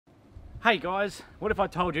Hey guys, what if I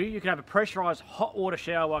told you you could have a pressurised hot water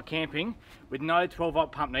shower while camping with no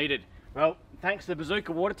 12-volt pump needed? Well, thanks to the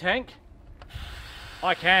Bazooka water tank,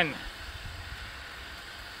 I can.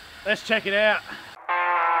 Let's check it out.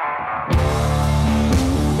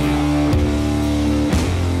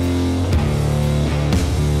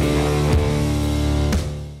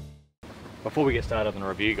 Before we get started on the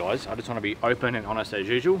review, guys, I just want to be open and honest as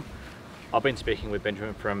usual. I've been speaking with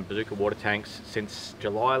Benjamin from Bazooka Water Tanks since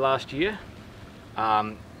July last year.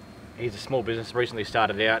 He's a small business, recently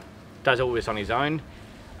started out, does all this on his own,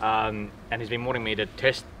 and he's been wanting me to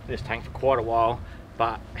test this tank for quite a while,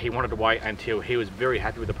 but he wanted to wait until he was very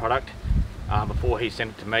happy with the product before he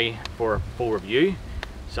sent it to me for a full review.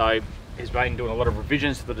 So he's been doing a lot of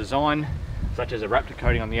revisions to the design, such as a Raptor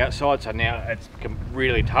coating on the outside, so now it's become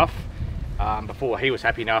really tough before he was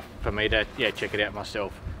happy enough for me to check it out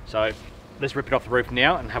myself. So let's rip it off the roof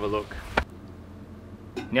now and have a look.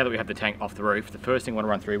 Now that we have the tank off the roof, the first thing I want to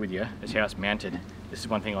run through with you is how it's mounted. This is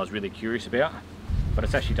one thing I was really curious about, but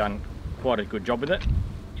it's actually done quite a good job with it.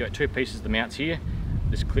 You've got two pieces of the mounts here.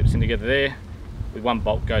 This clips in together there, with one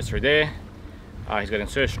bolt goes through there. He's got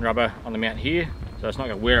insertion rubber on the mount here, so it's not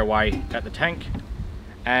going to wear away at the tank.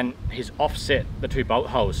 And he's offset the two bolt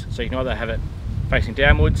holes, so you can either have it facing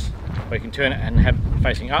downwards, or you can turn it and have it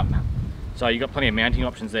facing up. So you've got plenty of mounting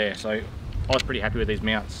options there. So I was pretty happy with these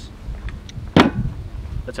mounts.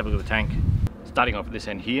 Let's have a look at the tank. Starting off at this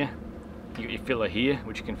end here, you got your filler here,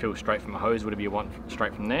 which you can fill straight from a hose, whatever you want,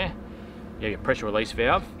 straight from there. You have your pressure release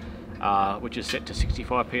valve, which is set to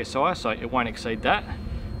 65 psi, so it won't exceed that.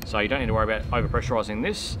 So you don't need to worry about over pressurizing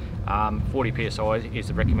this. 40 psi is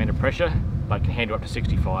the recommended pressure, but it can handle up to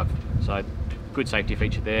 65. So good safety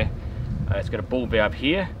feature there. It's got a ball valve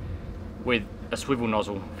here with a swivel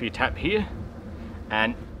nozzle for your tap here,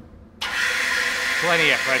 and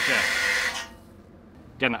plenty of pressure.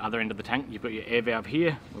 Down the other end of the tank, you've got your air valve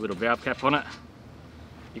here, a little valve cap on it.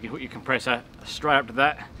 You can hook your compressor straight up to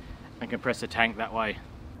that and compress the tank that way.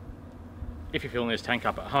 If you're filling this tank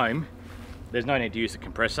up at home, there's no need to use the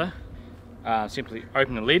compressor. Simply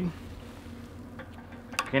open the lid,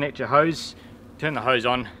 connect your hose, turn the hose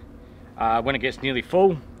on. When it gets nearly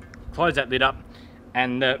full, close that lid up,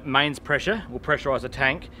 and the mains pressure will pressurise the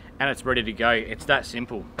tank and it's ready to go. It's that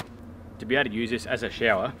simple. To be able to use this as a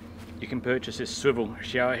shower, you can purchase this swivel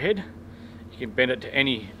shower head. You can bend it to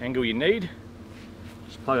any angle you need.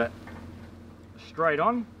 Just plug it straight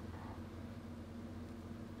on.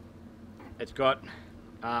 It's got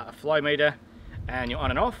a flow meter and you're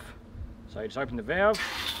on and off. So you just open the valve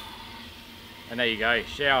and there you go,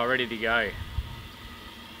 shower ready to go.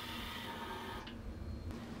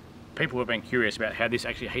 People have been curious about how this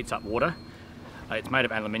actually heats up water. It's made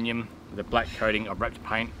of aluminium with a black coating of wrapped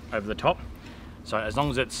paint over the top. So as long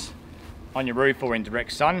as it's on your roof or in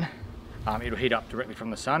direct sun, it'll heat up directly from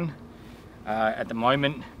the sun. At the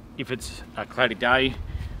moment, if it's a cloudy day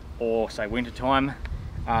or say winter time,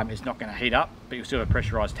 it's not going to heat up, but you'll still have a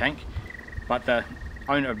pressurised tank. But the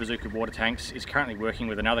owner of Bazooka Water Tanks is currently working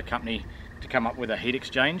with another company to come up with a heat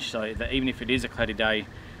exchange, so that even if it is a cloudy day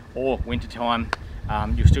or winter time,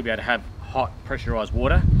 you'll still be able to have hot pressurised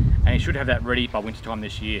water, and you should have that ready by winter time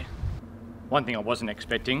this year. One thing I wasn't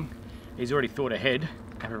expecting, he's already thought ahead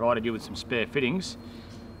and provided you with some spare fittings.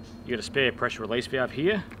 You got a spare pressure release valve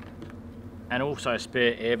here and also a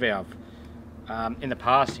spare air valve. In the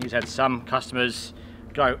past, he's had some customers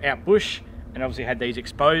go out bush and obviously had these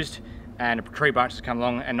exposed, and a tree branch has come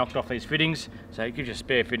along and knocked off these fittings, so it gives you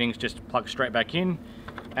spare fittings just to plug straight back in.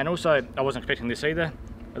 And also, I wasn't expecting this either,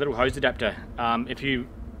 a little hose adapter. If you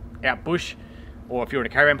out bush, or if you're in a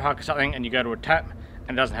caravan park or something and you go to a tap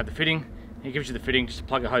and it doesn't have the fitting, he gives you the fitting just to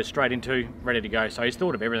plug a hose straight into, ready to go. So he's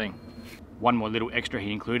thought of everything. One more little extra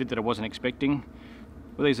he included that I wasn't expecting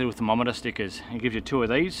were these little thermometer stickers. He gives you two of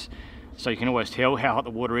these, so you can always tell how hot the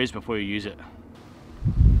water is before you use it.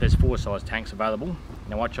 There's 4 size tanks available.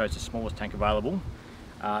 Now I chose the smallest tank available.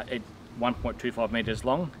 It's 1.25 meters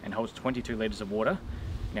long and holds 22 liters of water.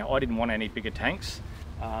 Now I didn't want any bigger tanks.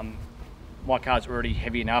 My car's already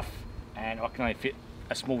heavy enough and I can only fit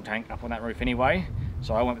a small tank up on that roof anyway,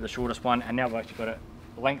 so I went with the shortest one, and now I've actually got it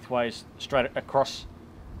lengthways straight across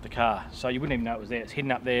the car, so you wouldn't even know it was there. It's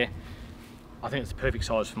hidden up there. I think it's the perfect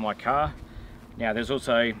size for my car. Now there's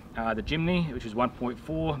also the Jimny, which is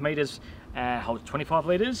 1.4 meters, holds 25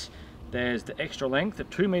 liters. There's the extra length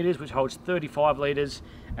at 2 meters, which holds 35 liters,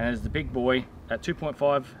 and there's the big boy at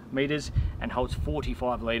 2.5 meters and holds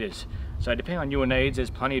 45 liters. So depending on your needs, there's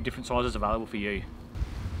plenty of different sizes available for you.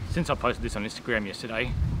 Since I posted this on Instagram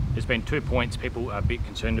yesterday, there's been 2 points people are a bit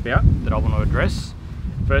concerned about that I want to address.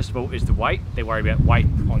 First of all is the weight. They worry about weight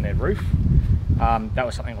on their roof. That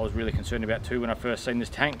was something I was really concerned about too when I first seen this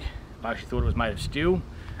tank. I actually thought it was made of steel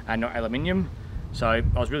and not aluminium. So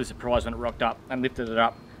I was really surprised when it rocked up and lifted it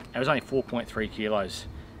up. It was only 4.3 kilos.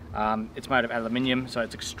 It's made of aluminium, so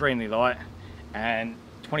it's extremely light, and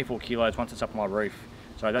 24 kilos once it's up on my roof.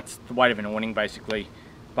 So that's the weight of an awning basically.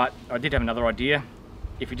 But I did have another idea.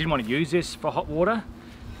 If you didn't want to use this for hot water,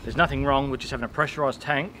 there's nothing wrong with just having a pressurized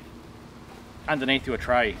tank underneath your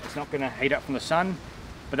tray. It's not going to heat up from the sun,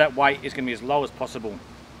 but that weight is going to be as low as possible.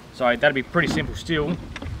 So that'd be pretty simple still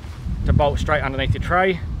to bolt straight underneath your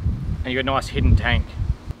tray, and you've got a nice hidden tank.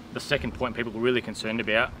 The second point people were really concerned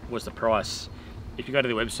about was the price. If you go to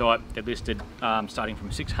the website, they're listed starting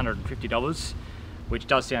from $650, which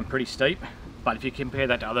does sound pretty steep, but if you compare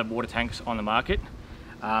that to other water tanks on the market,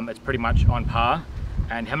 it's pretty much on par.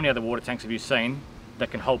 And how many other water tanks have you seen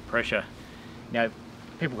that can hold pressure? Now,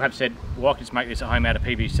 people have said, well, I could just make this at home out of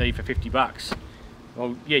PVC for 50 bucks.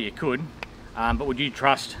 Well, yeah, you could, but would you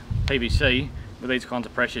trust PVC with these kinds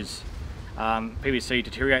of pressures? PVC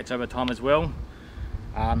deteriorates over time as well.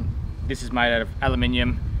 This is made out of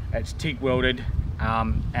aluminium. It's TIG welded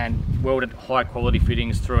and welded high quality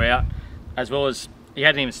fittings throughout, as well as he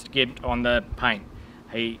hadn't even skimped on the paint.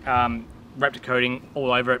 He wrapped a coating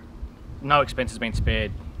all over it. No expense has been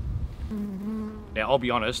spared. Now, I'll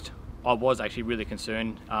be honest, I was actually really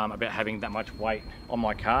concerned about having that much weight on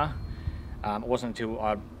my car. It wasn't until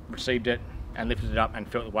I received it and lifted it up and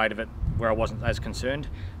felt the weight of it where I wasn't as concerned.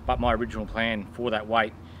 But my original plan for that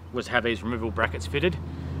weight was to have these removable brackets fitted,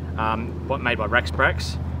 made by Rax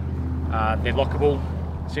Brax. They're lockable.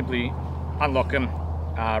 Simply unlock them,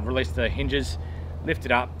 release the hinges, lift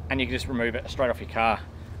it up, and you can just remove it straight off your car.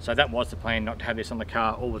 So that was the plan, not to have this on the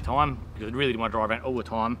car all the time, because I really didn't want to drive around all the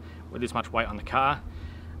time with this much weight on the car.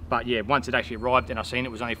 But yeah, once it actually arrived and I seen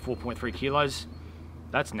it was only 4.3 kilos,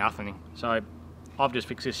 that's nothing. So I've just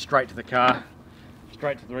fixed this straight to the car,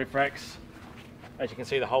 straight to the roof racks. As you can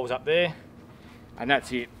see, the holes up there, and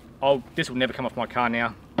that's it. This will never come off my car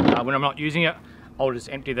now. When I'm not using it, I'll just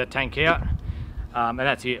empty the tank out, and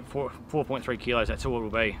that's it. 4.3 kilos, that's all it will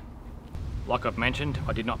be. Like I've mentioned,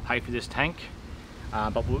 I did not pay for this tank,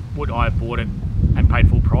 but would I have bought it and paid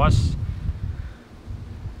full price?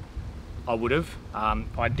 I would have.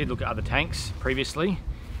 I did look at other tanks previously,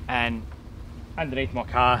 and underneath my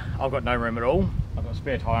car, I've got no room at all. I've got a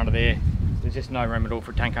spare tyre under there. There's just no room at all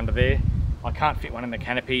for a tank under there. I can't fit one in the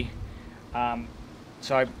canopy.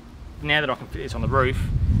 So now that I can fit this on the roof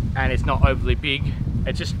and it's not overly big,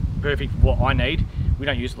 it's just perfect for what I need. We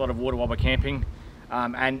don't use a lot of water while we're camping.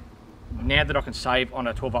 And now that I can save on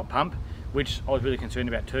a 12-volt pump, which I was really concerned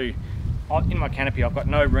about too, in my canopy I've got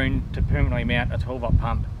no room to permanently mount a 12-volt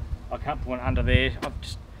pump. I can't put one under there.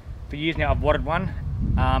 For years now I've wanted one,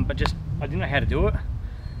 but I didn't know how to do it.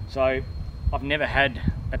 So I've never had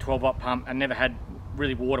a 12-volt pump and never had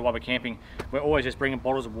really water while we're camping. We're always just bringing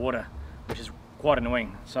bottles of water, which is quite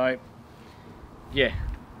annoying. So yeah,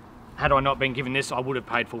 had I not been given this, I would have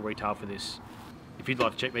paid full retail for this. If you'd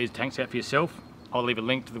like to check these tanks out for yourself, I'll leave a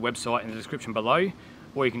link to the website in the description below,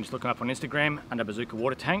 or you can just look them up on Instagram under Bazooka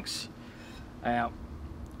Water Tanks. I'm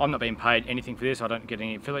not being paid anything for this. I don't get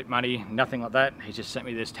any affiliate money, nothing like that. He's just sent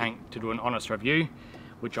me this tank to do an honest review,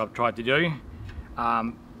 which I've tried to do.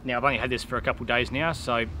 Now I've only had this for a couple of days now,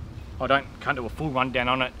 so I can't do a full rundown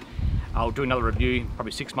on it. I'll do another review,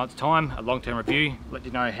 probably 6 months time, a long-term review, let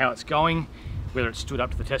you know how it's going, whether it's stood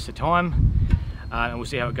up to the test of time, and we'll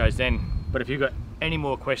see how it goes then. But if you've got any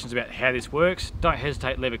more questions about how this works, don't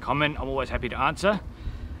hesitate to leave a comment. I'm always happy to answer.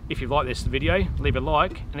 If you like this video, leave a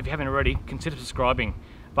like, and if you haven't already, consider subscribing.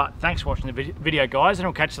 But thanks for watching the video, guys, and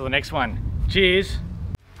I'll catch you on the next one. Cheers!